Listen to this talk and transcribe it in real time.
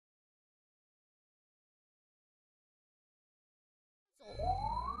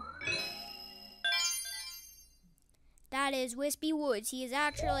that is Wispy Woods. He is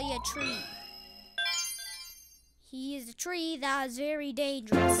actually a tree. He is a tree that is very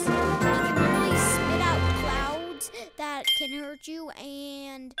dangerous. He can really spit out clouds that can hurt you,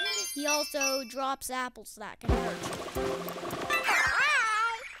 and he also drops apples that can hurt you.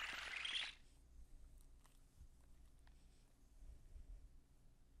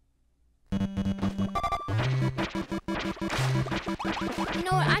 You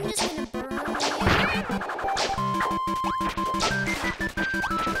know what? I'm just gonna burn you.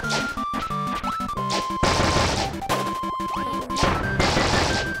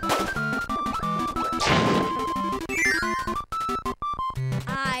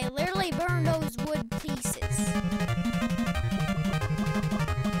 I literally burned those wood pieces.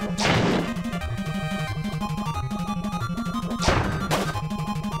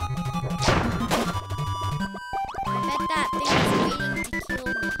 I bet that thing is waiting to kill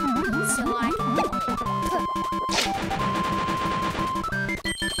me so I can kill it.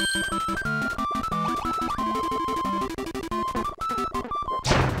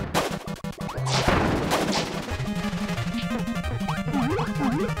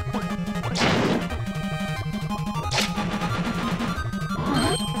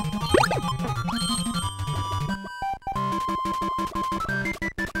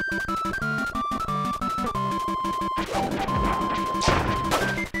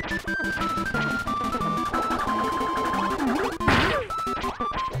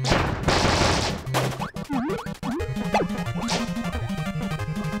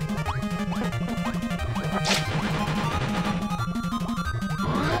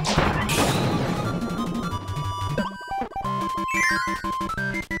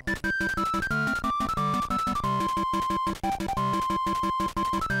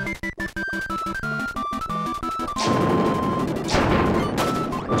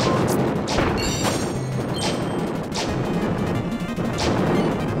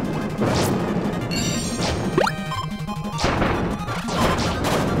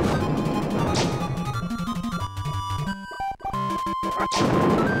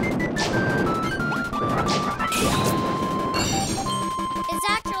 It's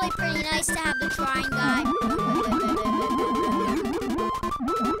actually pretty nice to have the trying guy.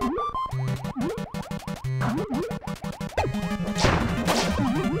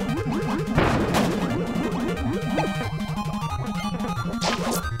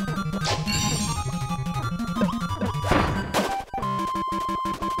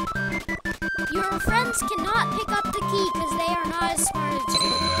 Your friends cannot pick up the key because they are not as smart as you.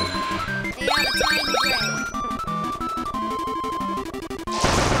 They have a tiny brain.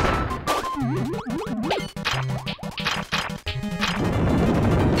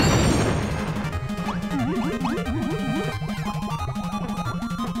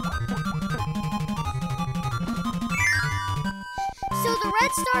 So the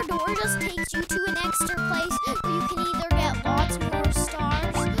red star door just takes you to an extra place where you can either get lots more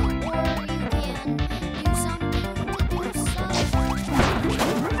stars or you can use something to do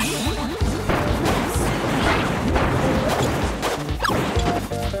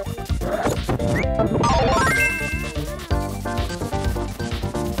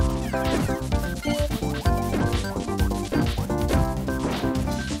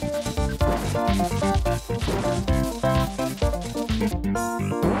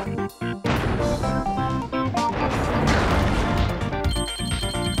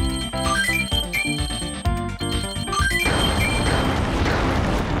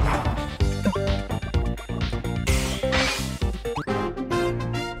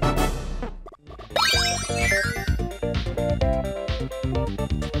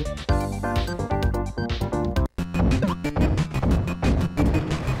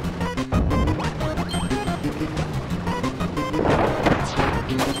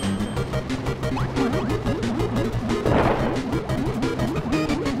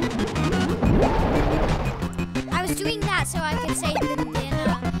so I could say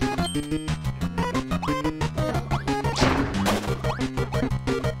banana.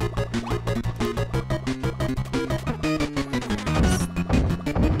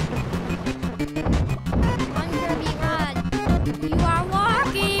 Run, Kirby, run. You are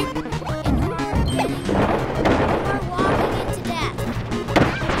walking, and you are walking into death.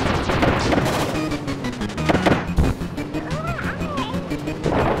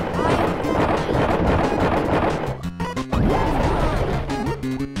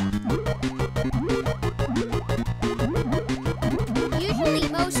 Usually,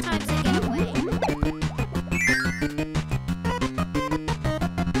 most times I get away.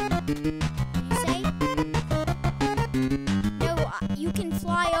 You say? No, you can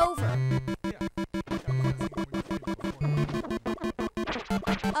fly over.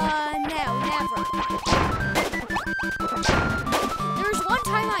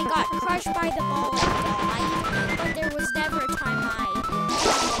 I got crushed by the ball and died, but there was never a time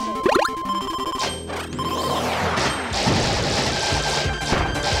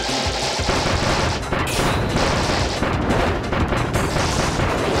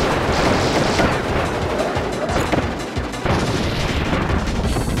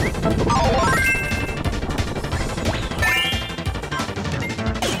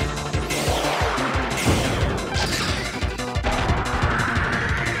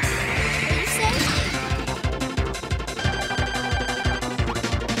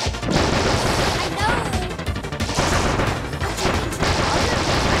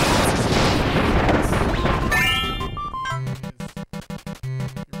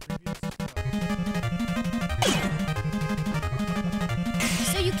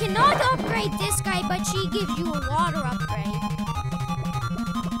You cannot upgrade this guy, but she gives you a water upgrade.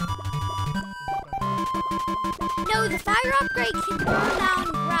 No, the fire upgrade can burn down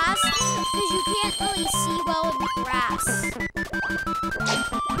grass because you can't really see well in the grass.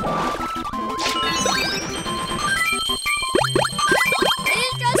 It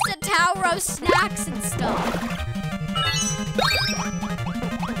is just a tower of snacks and stuff.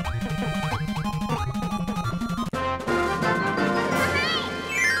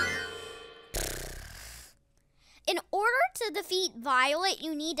 In order to defeat Violet,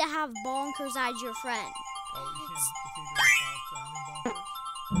 you need to have Bonkers as your friend. Oh, you can't defeat her without sounding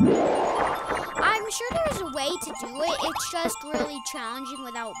Bonkers? I'm sure there's a way to do it. It's just really challenging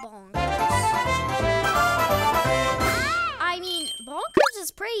without Bonkers. I mean, Bonkers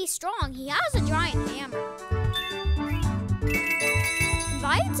is pretty strong. He has a giant hammer.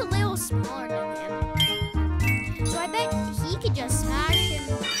 Violet's a little smaller than him. So I bet he could just smash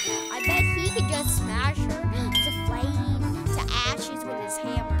him. I bet he could just smash her to flame, to ashes with his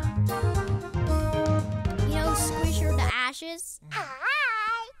hammer. You know, squish her to ashes.